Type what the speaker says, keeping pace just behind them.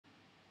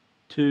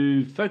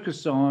to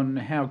focus on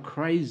how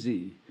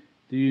crazy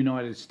the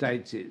United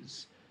States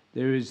is.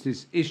 There is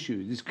this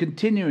issue, this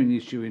continuing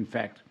issue, in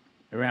fact,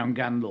 around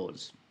gun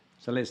laws.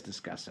 So let's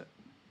discuss it.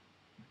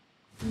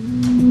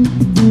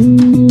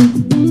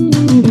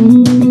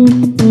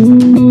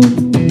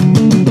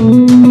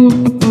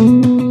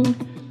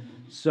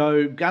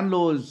 So gun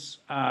laws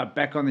are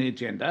back on the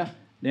agenda.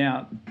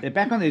 Now, they're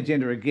back on the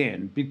agenda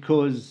again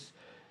because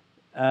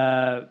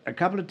a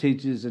couple of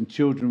teachers and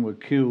children were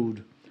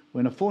killed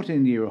when a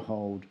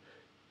 14-year-old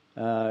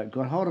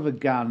got hold of a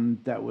gun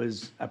that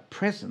was a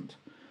present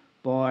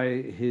by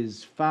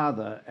his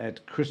father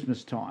at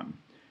Christmas time.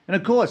 And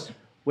of course,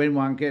 when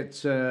one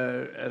gets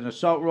an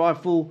assault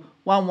rifle,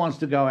 one wants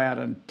to go out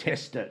and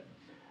test it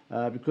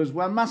because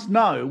one must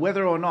know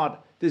whether or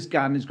not this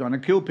gun is going to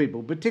kill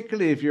people,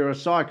 particularly if you're a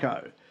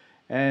psycho.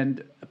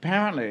 And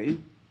apparently,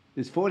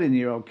 this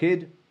 14-year-old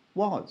kid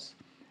was.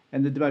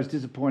 And the most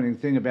disappointing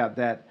thing about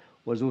that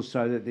was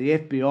also that the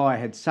FBI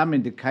had some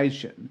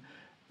indication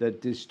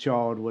that this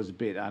child was a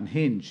bit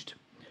unhinged.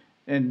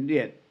 And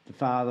yet the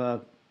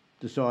father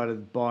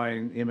decided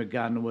buying him a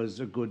gun was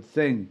a good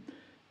thing.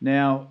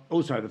 Now,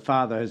 also the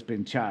father has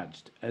been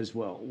charged as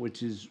well,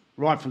 which is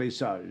rightfully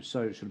so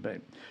it should be.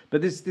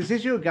 But this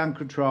issue of gun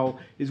control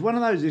is one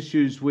of those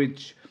issues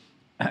which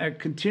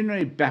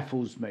continually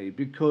baffles me,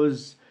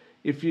 because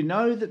if you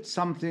know that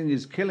something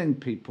is killing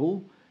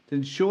people,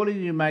 then surely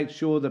you make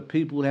sure that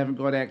people haven't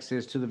got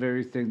access to the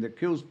very thing that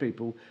kills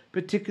people,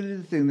 particularly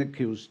the thing that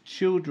kills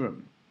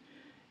children.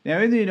 Now,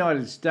 in the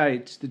United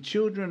States, the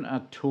children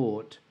are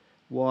taught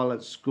while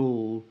at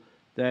school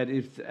that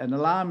if an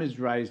alarm is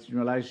raised in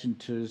relation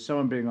to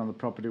someone being on the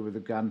property with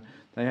a gun,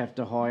 they have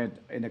to hide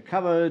in a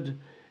cupboard,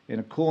 in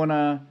a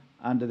corner,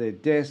 under their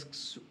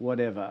desks,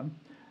 whatever.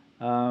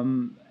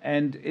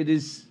 And it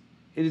is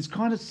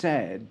kind of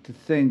sad to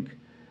think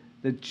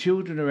that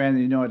children around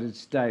the United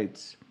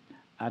States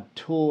are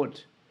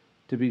taught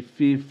to be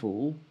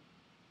fearful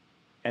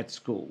at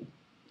school.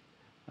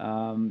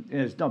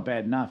 It's not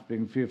bad enough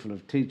being fearful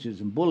of teachers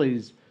and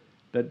bullies,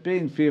 but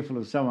being fearful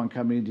of someone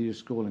coming into your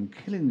school and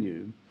killing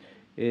you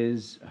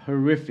is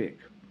horrific.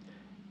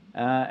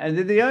 And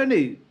they're the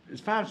only,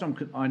 as far as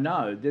I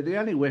know, they're the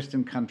only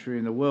Western country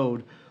in the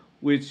world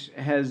which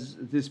has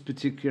this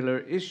particular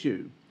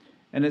issue.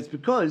 And it's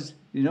because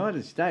the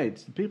United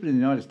States, the people in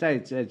the United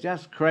States are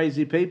just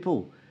crazy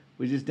people.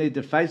 We just need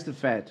to face the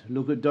fact.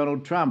 Look at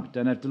Donald Trump.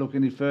 Don't have to look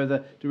any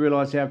further to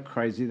realise how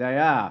crazy they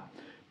are.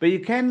 But you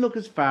can look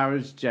as far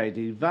as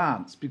J.D.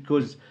 Vance,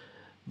 because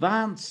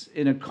Vance,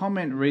 in a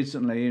comment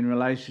recently in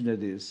relation to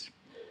this,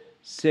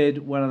 said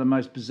one of the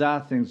most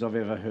bizarre things I've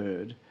ever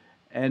heard.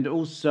 And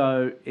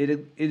also,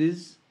 it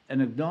is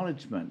an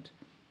acknowledgement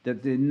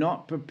that they're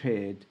not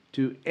prepared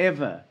to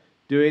ever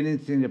do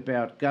anything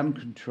about gun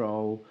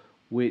control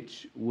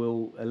which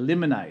will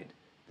eliminate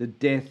the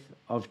death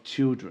of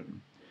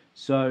children.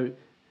 So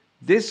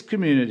this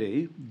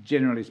community,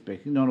 generally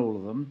speaking, not all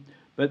of them,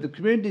 but the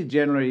community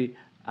generally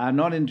are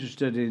not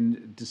interested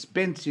in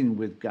dispensing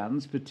with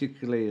guns,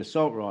 particularly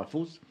assault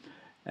rifles,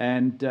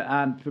 and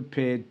aren't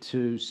prepared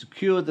to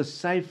secure the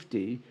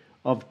safety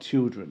of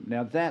children.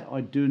 Now, that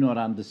I do not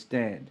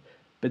understand,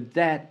 but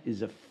that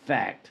is a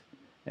fact,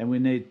 and we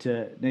need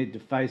to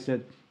face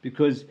it,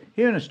 because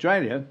here in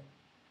Australia,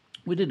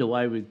 we did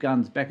away with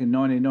guns back in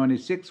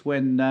 1996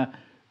 when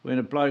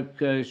a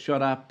bloke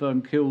shot up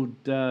and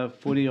killed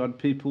 40-odd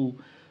people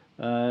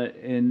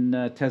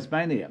in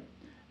Tasmania,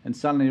 and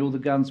suddenly all the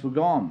guns were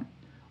gone.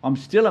 I'm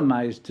still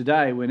amazed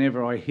today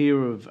whenever I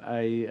hear of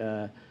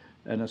an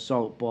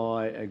assault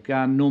by a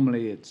gun.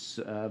 Normally it's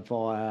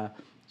via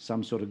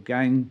some sort of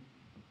gang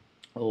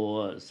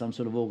or some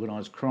sort of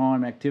organised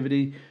crime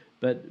activity,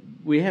 but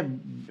we have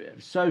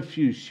so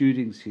few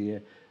shootings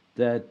here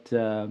that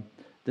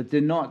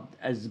they're not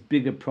as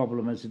big a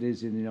problem as it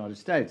is in the United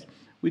States.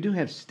 We do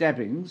have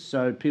stabbings,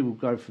 so people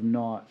go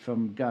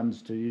from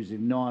guns to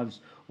using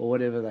knives or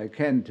whatever they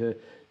can to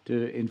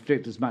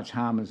inflict as much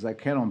harm as they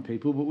can on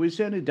people, but we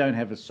certainly don't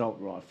have assault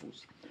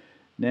rifles.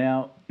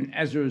 Now,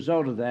 as a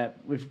result of that,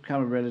 we've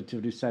become a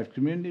relatively safe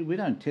community. We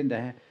don't tend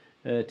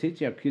to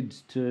teach our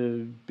kids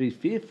to be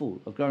fearful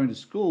of going to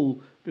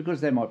school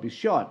because they might be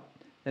shot.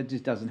 That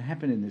just doesn't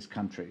happen in this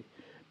country.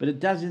 But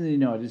it does in the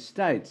United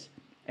States.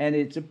 And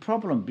it's a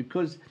problem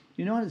because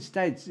the United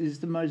States is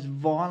the most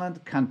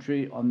violent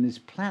country on this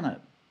planet.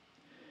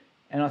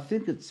 And I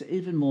think it's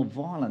even more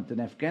violent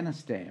than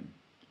Afghanistan.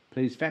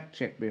 Please fact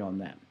check me on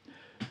that.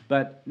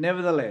 But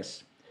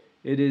nevertheless,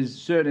 it is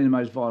certainly the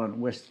most violent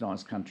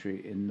westernised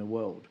country in the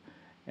world.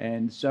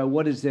 And so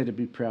what is there to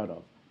be proud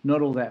of?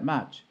 Not all that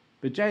much.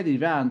 But J.D.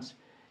 Vance,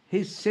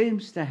 he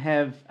seems to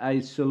have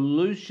a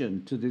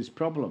solution to this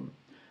problem.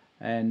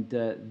 And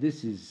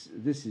this is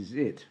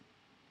it.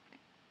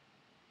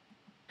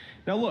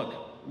 Now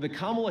look, the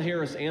Kamala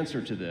Harris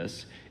answer to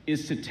this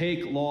is to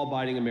take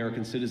law-abiding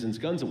American citizens'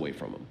 guns away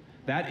from them.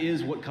 That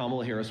is what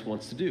Kamala Harris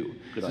wants to do.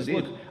 Good Says,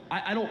 idea. look,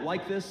 I don't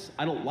like this.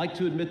 I don't like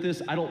to admit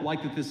this. I don't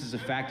like that this is a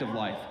fact of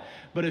life.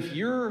 But if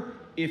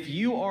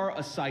you are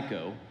a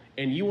psycho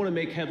and you want to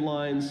make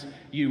headlines,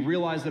 you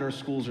realize that our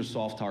schools are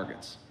soft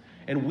targets.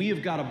 And we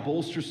have got to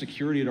bolster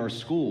security at our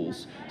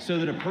schools so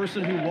that a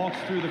person who walks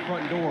through the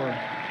front door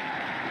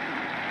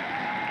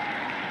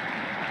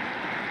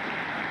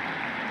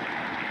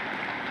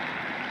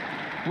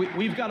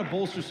we've got to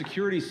bolster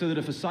security so that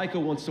if a psycho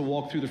wants to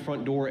walk through the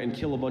front door and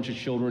kill a bunch of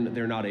children,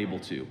 they're not able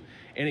to.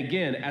 And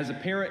again, as a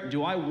parent,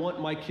 do I want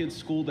my kid's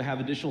school to have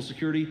additional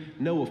security?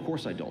 No, of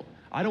course I don't.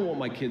 I don't want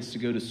my kids to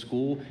go to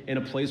school in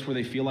a place where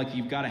they feel like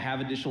you've got to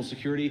have additional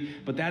security,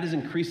 but that is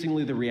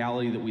increasingly the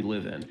reality that we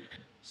live in.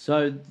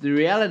 So the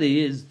reality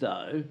is,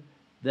 though,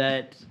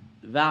 that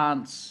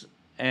Vance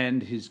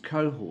and his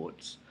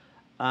cohorts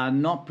are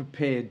not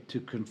prepared to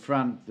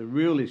confront the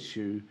real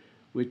issue,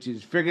 which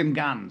is friggin'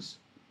 guns.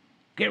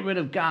 Get rid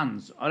of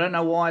guns. I don't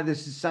know why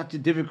this is such a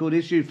difficult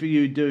issue for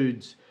you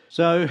dudes.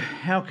 So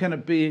how can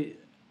it be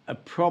a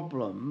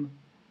problem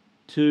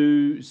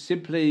to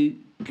simply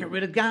get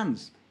rid of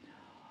guns?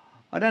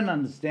 I don't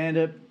understand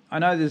it. I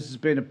know this has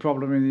been a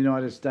problem in the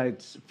United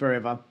States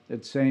forever,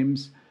 it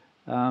seems.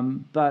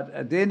 But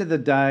at the end of the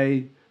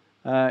day,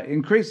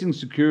 increasing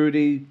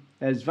security,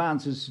 as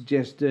Vance has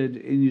suggested,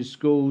 in your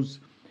schools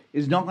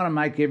is not going to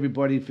make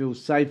everybody feel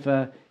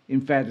safer. In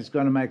fact, it's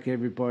going to make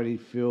everybody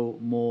feel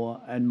more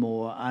and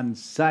more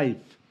unsafe.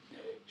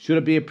 Should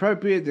it be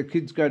appropriate that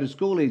kids go to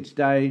school each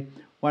day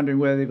wondering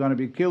whether they're going to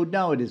be killed?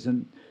 No, it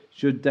isn't.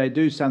 Should they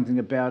do something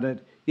about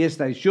it? Yes,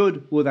 they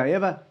should. Will they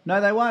ever?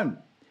 No, they won't.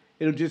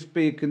 It'll just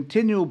be a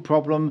continual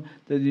problem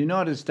that the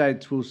United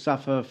States will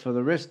suffer for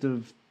the rest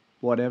of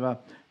whatever,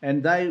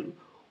 and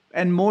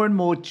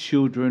more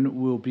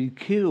children will be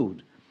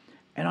killed.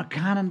 And I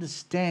can't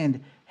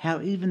understand how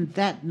even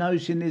that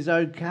notion is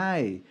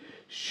okay.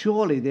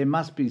 Surely there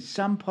must be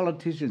some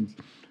politicians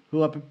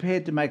who are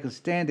prepared to make a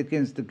stand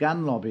against the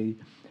gun lobby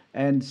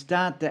and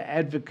start to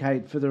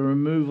advocate for the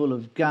removal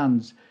of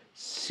guns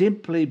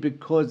simply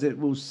because it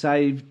will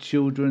save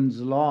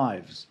children's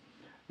lives.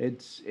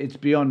 It's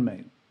beyond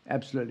me,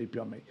 absolutely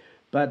beyond me.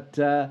 But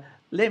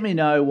let me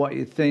know what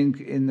you think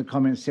in the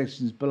comment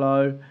sections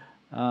below.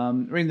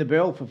 Ring the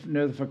bell for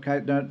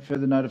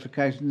further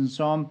notifications and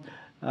so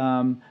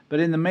on.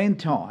 But in the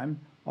meantime,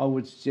 I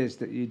would suggest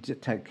that you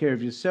take care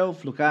of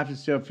yourself, look after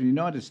yourself in the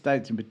United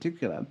States in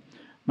particular.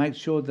 Make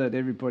sure that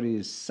everybody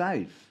is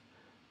safe.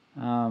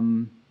 I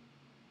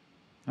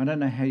don't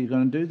know how you're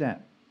going to do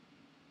that,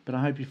 but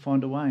I hope you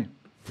find a way.